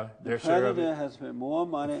getting their share of it? The president has spent more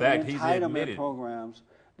money in entitlement programs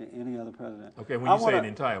than any other president. Okay, when you say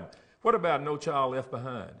an entitlement, what about No Child Left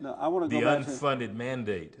Behind? No, I want to go back to the unfunded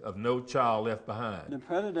mandate of No Child Left Behind. The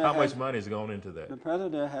president How much money has gone into that? The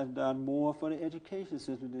president has done more for the education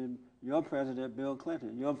system than your president, Bill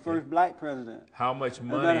Clinton, your first black president. How much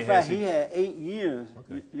money As a matter of fact, he had 8 years.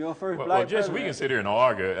 Okay. Your first black president. We can sit here and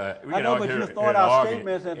argue. I know, but you're throwing out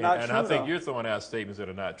statements that are not true. And I think you're throwing out statements that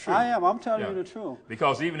are not true. I am. I'm telling you the truth.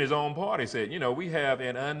 Because even his own party said, we have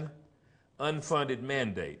an unfunded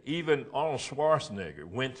mandate. Even Arnold Schwarzenegger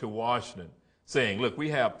went to Washington saying, look, we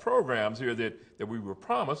have programs here that we were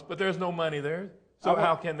promised, but there's no money there. So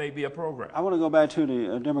how can they be a program? I want to go back to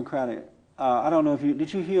the Democratic. I don't know if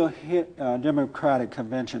did you hear Democratic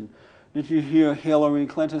convention? Did you hear Hillary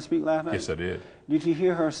Clinton speak last night? Yes, I did. Did you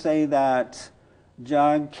hear her say that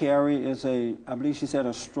John Kerry is I believe she said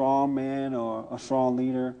a strong man or a strong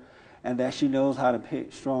leader, and that she knows how to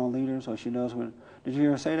pick strong leaders, or she knows when. Did you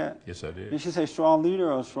hear her say that? Yes, I did. Did she say strong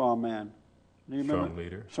leader or strong man? Do you remember? Strong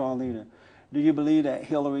leader. Strong leader. Do you believe that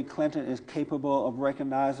Hillary Clinton is capable of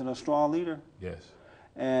recognizing a strong leader? Yes.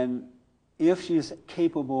 And if she's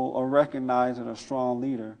capable of recognizing a strong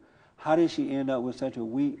leader, how did she end up with such a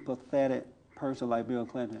weak, pathetic person like Bill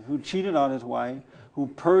Clinton, who cheated on his wife, who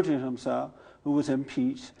perjured himself, who was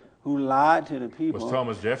impeached, who lied to the people. Was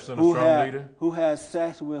Thomas Jefferson a strong leader? Who had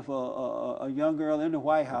sex with a young girl in the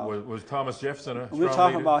White House. Was Thomas Jefferson a strong We're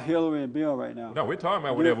talking leader? about Hillary and Bill right now. No, we're talking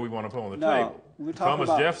about whatever we want to put on the table. We're talking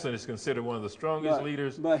Thomas Jefferson is considered one of the strongest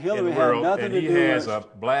leaders in the Hillary had world, nothing and to he do has with- a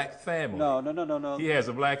black family. No. He has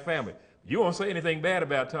a black family. You won't say anything bad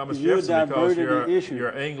about Thomas You're Jefferson because diverting the issue.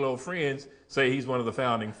 your Anglo friends say he's one of the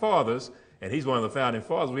founding fathers, and he's one of the founding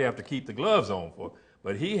fathers we have to keep the gloves on for.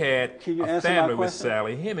 But he had Can you a answer my family with question?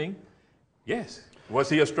 Sally Heming. Yes. Was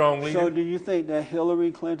he a strong leader? So do you think that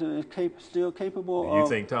Hillary Clinton is still capable Do you of...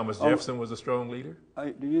 think Thomas Jefferson was a strong leader?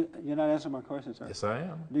 You're not answering my question, sir. Yes, I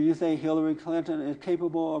am. Do you think Hillary Clinton is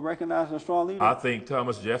capable of recognizing a strong leader? I think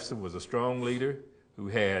Thomas Jefferson was a strong leader who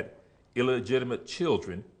had illegitimate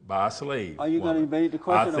children by a slave. Are you going to woman. evade the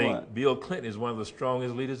question I or think what? Bill Clinton is one of the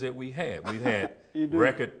strongest leaders that we had. We've had You do?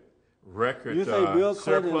 record You think Bill Clinton is a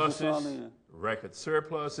strong surpluses, leader? record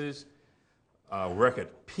surpluses, record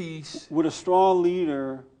peace. Would a strong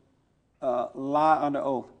leader lie under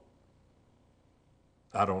oath?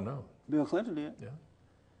 I don't know. Bill Clinton did. Yeah.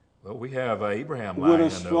 Well, we have Abraham lying Would a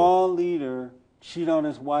under oath. strong leader cheat on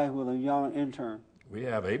his wife with a young intern? We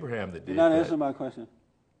have Abraham that did You're not that. answering my question.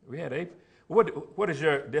 We had Abraham. What is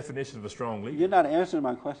your definition of a strong leader? You're not answering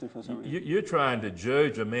my question for some reason. You're trying to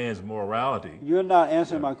judge a man's morality. You're not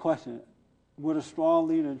answering my question. Would a strong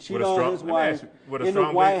leader cheat Would a on strong- his let me wife ask you, would a in the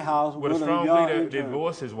strong White leader- House Would a with a strong young leader intern?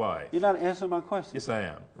 divorce his wife? You're not answering my question. Yes, I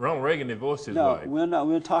am. Ronald Reagan divorced his No, wife. we're not.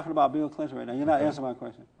 We're talking about Bill Clinton right now. You're not answering my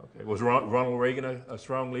question. Okay. Was Ronald Reagan a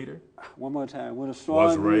strong leader? One more time. Would a Was strong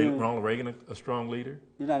leader... Ronald Reagan a strong leader?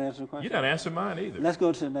 You're not answering the question. You're not answering mine either. Let's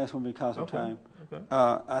go to the next one because of Okay. time. Okay.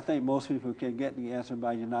 I think most people can get the answer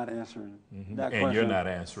by you not answering that question. And you're not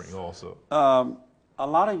answering also. A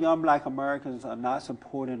lot of young black Americans are not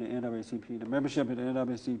supporting the NAACP. The membership in the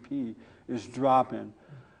NAACP is dropping.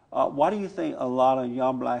 Why do you think a lot of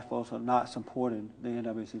young black folks are not supporting the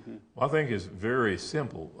NAACP? Well, I think it's very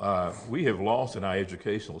simple. We have lost in our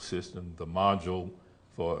educational system the module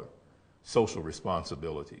for social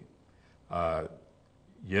responsibility.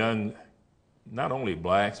 Young, not only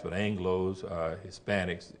blacks, but Anglos,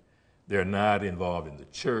 Hispanics, they're not involved in the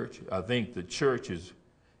church. I think the church is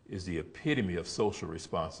the epitome of social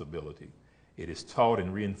responsibility. It is taught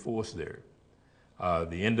and reinforced there.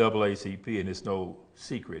 The NAACP, and it's no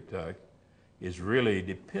secret, is really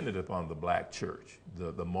dependent upon the black church.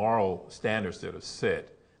 The moral standards that are set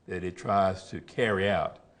that it tries to carry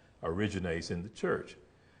out originates in the church.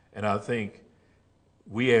 And I think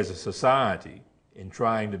we as a society, in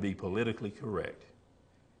trying to be politically correct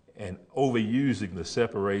and overusing the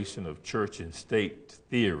separation of church and state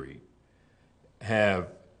theory, have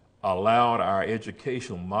allowed our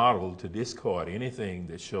educational model to discard anything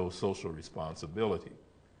that shows social responsibility.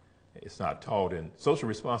 It's not taught, and social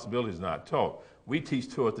responsibility is not taught. We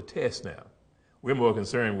teach toward the test now. We're more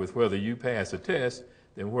concerned with whether you pass a test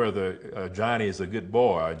than whether Johnny is a good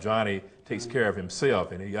boy, or Johnny takes care of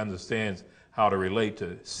himself and he understands how to relate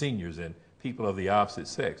to seniors and people of the opposite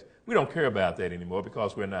sex. We don't care about that anymore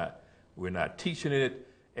because we're not teaching it,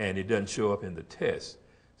 and it doesn't show up in the test.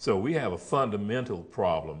 So we have a fundamental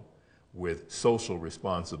problem with social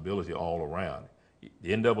responsibility all around. The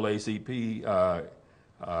NAACP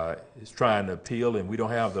is trying to appeal, and we don't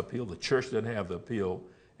have the appeal. The church doesn't have the appeal,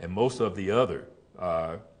 and most of the other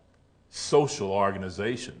social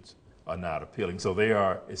organizations are not appealing. So they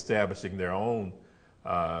are establishing their own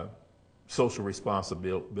social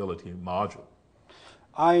responsibility module.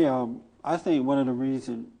 I think one of the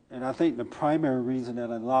reasons, and I think the primary reason that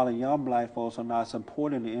a lot of young black folks are not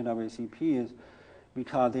supporting the NAACP is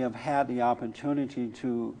because they have had the opportunity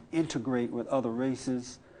to integrate with other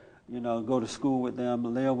races, go to school with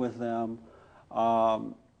them, live with them,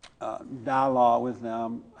 dialogue with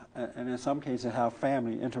them, and in some cases have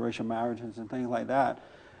family, interracial marriages and things like that.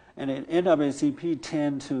 And the NAACP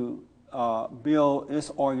tend to build its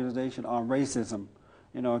organization on racism,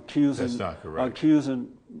 accusing That's not correct. accusing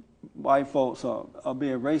white folks of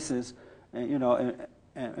being racist, and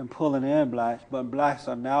and pulling in blacks. But blacks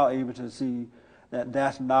are now able to see that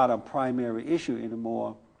that's not a primary issue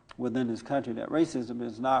anymore within this country. That racism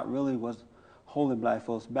is not really what's holding black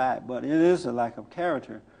folks back, but it is a lack of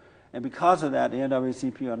character. And because of that, the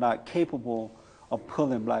NAACP are not capable of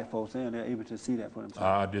pulling black folks in. They're able to see that for themselves.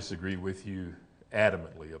 I disagree with you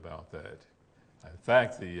adamantly about that. In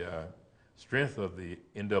fact, the strength of the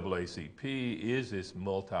NAACP is its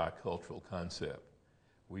multicultural concept.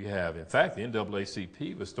 We have, in fact, the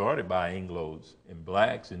NAACP was started by Anglos and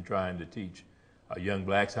blacks in trying to teach young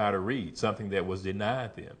blacks how to read, something that was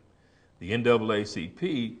denied them. The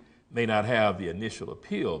NAACP may not have the initial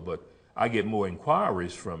appeal, but I get more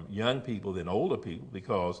inquiries from young people than older people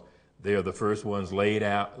because they're the first ones laid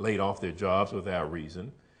off their jobs without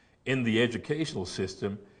reason. In the educational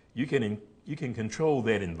system, you can control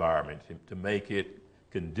that environment to make it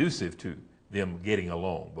conducive to them getting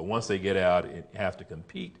along. But once they get out and have to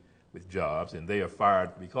compete with jobs and they are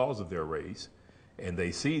fired because of their race and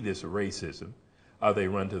they see this racism, they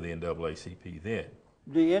run to the NAACP then.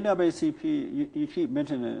 The NAACP, you keep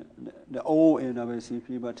mentioning the old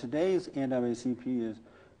NAACP, but today's NAACP is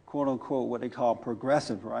quote unquote what they call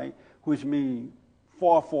progressive, right? Which means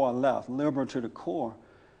far left, liberal to the core.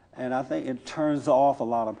 And I think it turns off a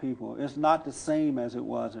lot of people. It's not the same as it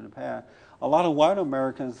was in the past. A lot of white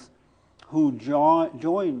Americans who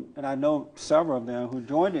joined, and I know several of them who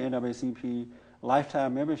joined the NAACP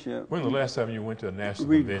lifetime membership. When was the last time you went to a national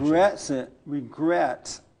convention?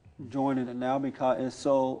 Regrets joining it now because it's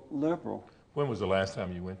so liberal. When was the last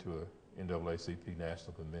time you went to a NAACP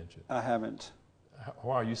national convention? I haven't.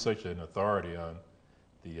 Why are you such an authority on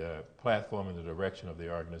the platform and the direction of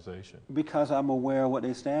the organization? Because I'm aware of what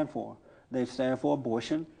they stand for. They stand for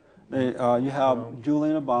abortion. You have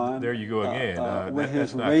Julian Bond. There you go again. With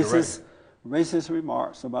his racist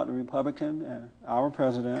remarks about the Republican and our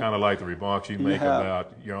president. Kind of like the remarks you make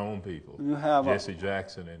about your own people, you have Jesse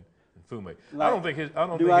Jackson and Fume. Like, I don't think his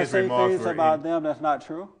remarks do I say things about them that's not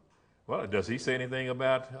true? Well, does he say anything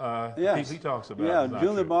about yes. people he talks about? Yeah,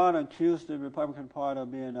 Julian Bond accused the Republican Party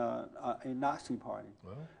of being a Nazi party.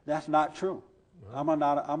 Well, that's not true. Well,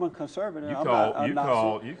 I'm a conservative.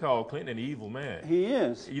 You call Clinton an evil man. He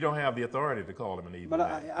is. You don't have the authority to call him an evil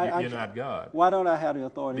man. You're not God. Why don't I have the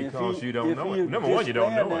authority? Because you don't know it. Number one, you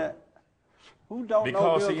don't know it. Who don't know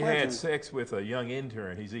Because Bill he Clinton? had sex with a young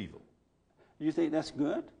intern, he's evil. You think that's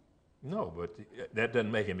good? No, but that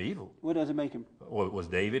doesn't make him evil. What does it make him? Well, was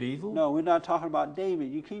David evil? No, we're not talking about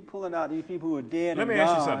David. You keep pulling out these people who are dead Let and me gone.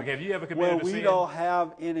 ask you something. Have you ever committed a sin? We don't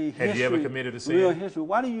have any history. Have you ever committed a sin? Real history.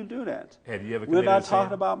 Why do you do that? Have you ever We're committed a not sin?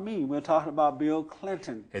 talking about me. We're talking about Bill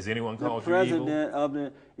Clinton. Has anyone called the you evil? president of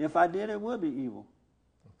the. If I did, it would be evil.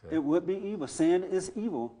 Okay. It would be evil. Sin is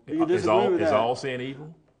evil. Do you Is disagree with that? Is all sin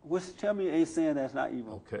evil? Tell me a sin that's not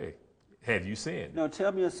evil. Okay. Have you sinned? No,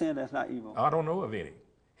 tell me a sin that's not evil. I don't know of any.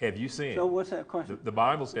 Have you sinned? So what's that question? The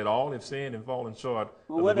Bible said all have sinned and fallen short of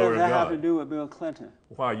the what glory does of that God. have to do with Bill Clinton?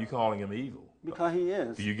 Why are you calling him evil? Because he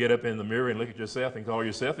is. Do you get up in the mirror and look at yourself and call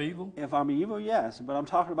yourself evil? If I'm evil, yes. But I'm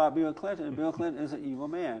talking about Bill Clinton, and Bill Clinton is an evil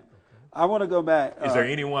man. Okay. I want to go back. Is there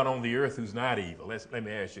anyone on the earth who's not evil? Let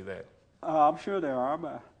me ask you that. I'm sure there are,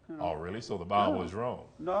 but... Oh, really? So the Bible is wrong?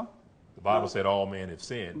 No. The Bible said all men have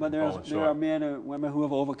sinned. But there are men and women who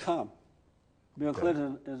have overcome. Bill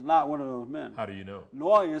Clinton is not one of those men. How do you know?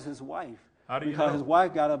 Nor is his wife. How do you know? Because his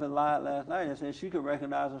wife got up and lied last night and said she could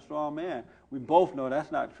recognize a strong man. We both know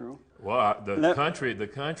that's not true. Well, the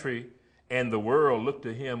country and the world look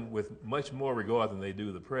to him with much more regard than they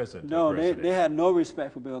do the president. No, they had no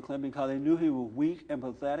respect for Bill Clinton because they knew he was weak and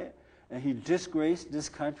pathetic, and he disgraced this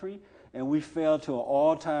country, and we fell to an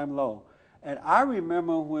all-time low. And I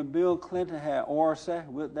remember when Bill Clinton had oral sex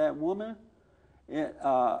with that woman.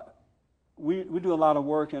 We do a lot of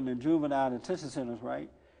work in the juvenile detention centers, right?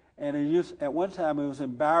 And at one time it was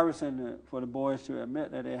embarrassing for the boys to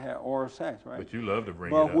admit that they had oral sex, right? But you love to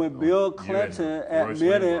bring it up. But when Bill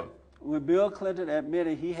Clinton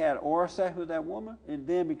admitted he had oral sex with that woman, it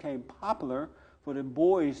then became popular for the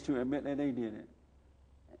boys to admit that they did it.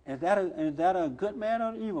 Is that a good man or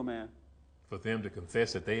an evil man? For them to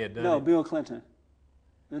confess that they had done it? No, Bill Clinton.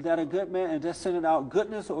 Is that a good man and just sending out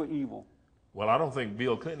goodness or evil? Well, I don't think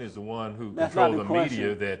Bill Clinton is the one who controlled the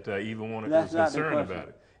media that even was concerned about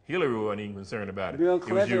it. Hillary wasn't even concerned about it.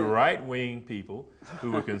 It was your right-wing people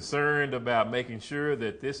who were concerned about making sure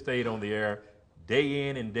that this stayed on the air day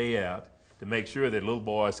in and day out to make sure that little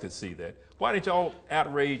boys could see that. Why didn't y'all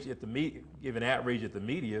give an outrage at the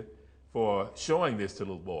media for showing this to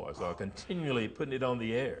little boys or continually putting it on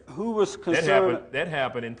the air? Who was concerned? That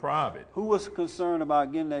happened in private. Who was concerned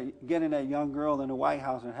about getting that young girl in the White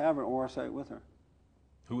House and having oral sex with her?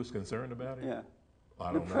 Who was concerned about it? Yeah. I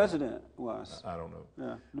don't know. The president was. I don't know.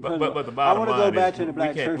 Yeah. But the bottom line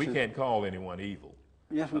is we can't call anyone evil.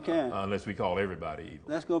 Yes, we can. Unless we call everybody evil.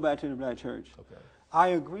 Let's go back to the black church. Okay. I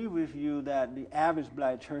agree with you that the average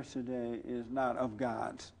black church today is not of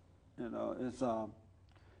God. You know,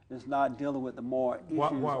 it's not dealing with the more issues.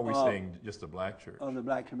 Why are we saying just the black church? Of the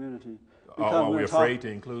black community. Are we afraid to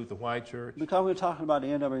include the white church? Because we're talking about the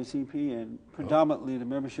NAACP, and predominantly the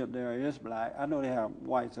membership there is black. I know they have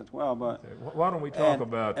whites as well, but... Okay. Why don't we talk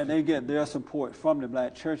about... And they get their support from the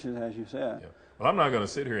black churches, as you said. Yeah. Well, I'm not going to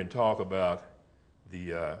sit here and talk about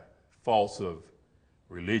the faults of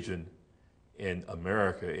religion in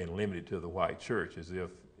America and limited to the white church, as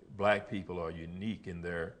if black people are unique in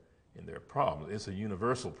their problems. It's a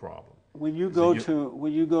universal problem. When you go,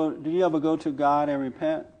 do you ever go to God and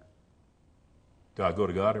repent? Do I go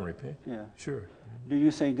to God and repent? Yeah. Sure. Do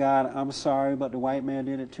you say, God, I'm sorry, but the white man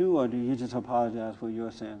did it too, or do you just apologize for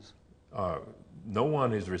your sins? No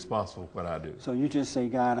one is responsible for what I do. So you just say,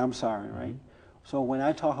 God, I'm sorry, right? So when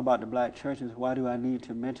I talk about the black churches, why do I need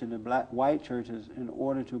to mention the white churches in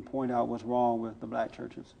order to point out what's wrong with the black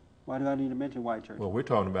churches? Why do I need to mention white churches? Well, we're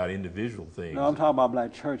talking about individual things. No, I'm talking about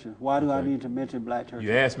black churches. Why do I need to mention black churches?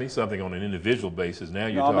 You asked me something on an individual basis. Now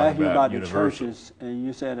you're I'm talking asking about the universal. churches, and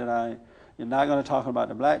you said that you're not going to talk about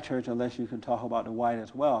the black church unless you can talk about the white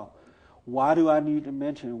as well. Why do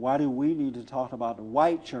we need to talk about the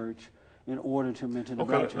white church in order to mention the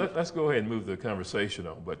black church? Let's go ahead and move the conversation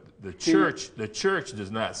on. But the church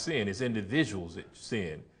does not sin. It's individuals that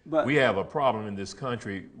sin. But we have a problem in this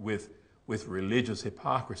country with religious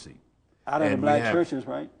hypocrisy. Out of the black churches,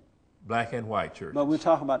 right? Black and white churches. But we're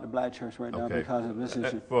talking about the black church right now because of this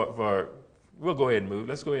issue. We'll go ahead and move.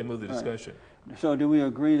 Let's go ahead and move the discussion. So do we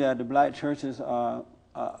agree that the black churches are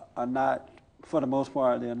not, for the most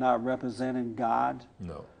part, they're not representing God?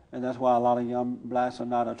 No. And that's why a lot of young blacks are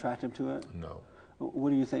not attracted to it? No.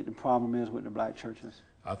 What do you think the problem is with the black churches?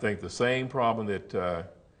 I think the same problem that the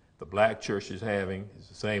black church is having is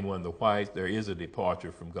the same one the whites. There is a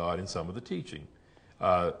departure from God in some of the teaching.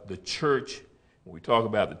 The church, when we talk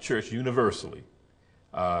about the church universally,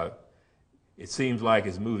 it seems like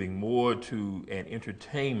it's moving more to an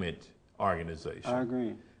entertainment organization. I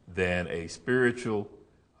agree. Than a spiritual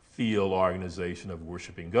field organization of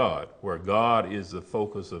worshiping God, where God is the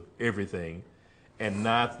focus of everything and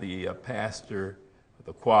not the pastor,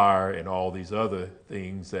 the choir, and all these other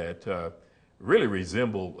things that really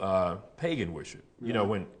resemble pagan worship. Yeah. You know,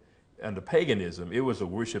 when under paganism, it was a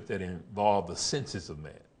worship that involved the senses of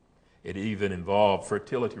man. It even involved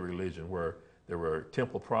fertility religion, where there were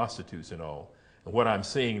temple prostitutes and all. And what I'm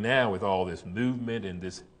seeing now with all this movement and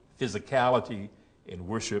this physicality in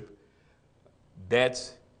worship,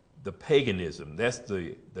 that's the paganism. That's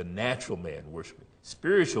the natural man worshiping.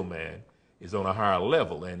 Spiritual man is on a higher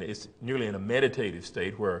level, and it's nearly in a meditative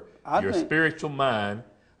state where your spiritual mind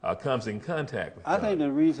comes in contact with God. I think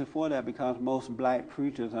the reason for that because most black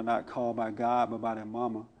preachers are not called by God but by their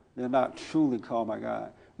mama. They're not truly called by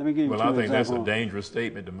God. Let me give you two examples. Well, I think that's a dangerous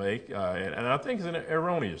statement to make, and I think it's an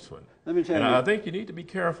erroneous one. Let me tell you. I think you need to be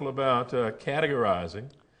careful about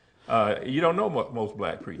categorizing. You don't know most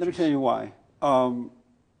black preachers. Let me tell you why.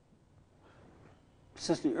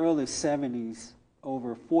 Since the early 70s,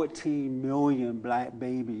 over 14 million black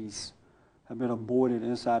babies have been aborted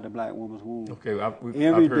inside the black woman's womb. Okay, we've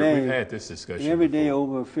had this discussion every day before.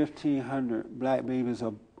 over 1,500 black babies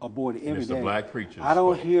are aborted every day. It's the black preachers. I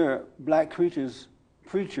don't hear black preachers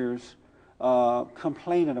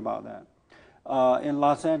complaining about that. In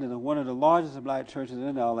Los Angeles, one of the largest black churches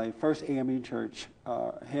in LA, First AME Church,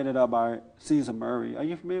 headed up by Caesar Murray. Are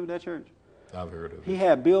you familiar with that church? I've heard of it. He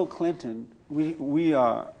had Bill Clinton. We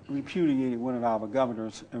repudiated one of our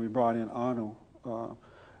governors, and we brought in Arnold,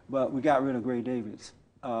 but we got rid of Gray Davis.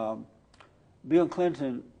 Bill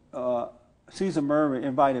Clinton, Caesar Murray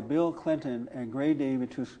invited Bill Clinton and Gray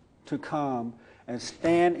Davis to come and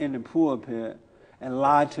stand in the pulpit and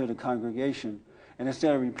lie to the congregation. And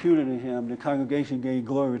instead of repudiating him, the congregation gave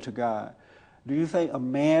glory to God. Do you think a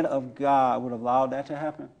man of God would allow that to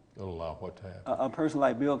happen? Allow what to happen? A person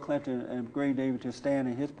like Bill Clinton and Gray Davis to stand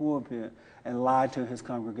in his pulpit and lie to his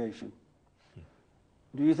congregation.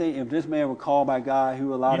 Do you think if this man were called by God, he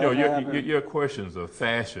would allow that to happen? Your questions are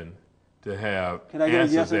fashion to have Can I get a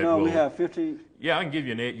yes or no? We have 50. Yeah, I can give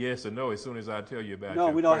you a yes or no as soon as I tell you about No,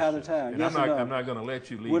 your we don't have questions. the time. And Yes or no? I'm not going to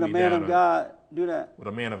let you leave Would a me man down of God do that? Would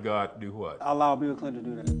a man of God do what? Allow Bill Clinton to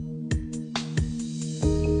do that.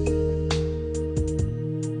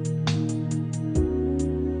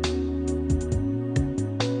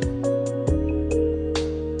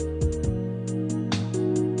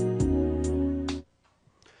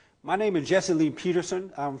 My name is Jesse Lee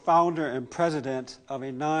Peterson. I'm founder and president of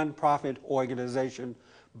a nonprofit organization,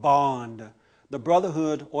 BOND, the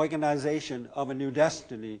Brotherhood Organization of a New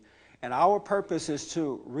Destiny. And our purpose is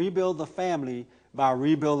to rebuild the family by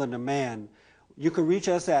rebuilding the man. You can reach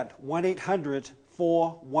us at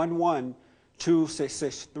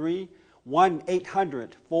 1-800-411-2663,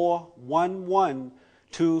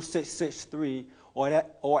 1-800-411-2663, or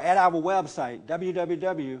at our website,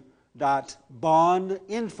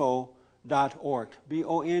 www.bondinfo.org,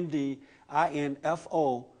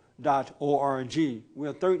 bondinfo.org.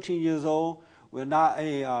 We're 13 years old. We're not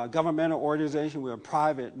a governmental organization. We're a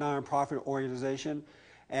private, nonprofit organization.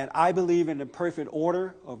 And I believe in the perfect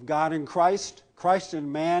order of God and Christ, Christ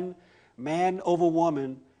and man, man over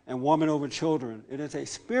woman, and woman over children. It is a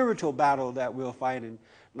spiritual battle that we're fighting,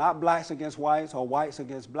 not blacks against whites or whites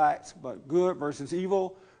against blacks, but good versus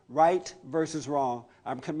evil, right versus wrong.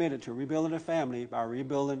 I'm committed to rebuilding the family by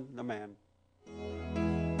rebuilding the man.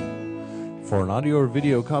 For an audio or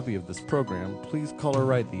video copy of this program, please call or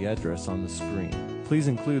write the address on the screen. Please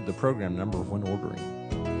include the program number when ordering.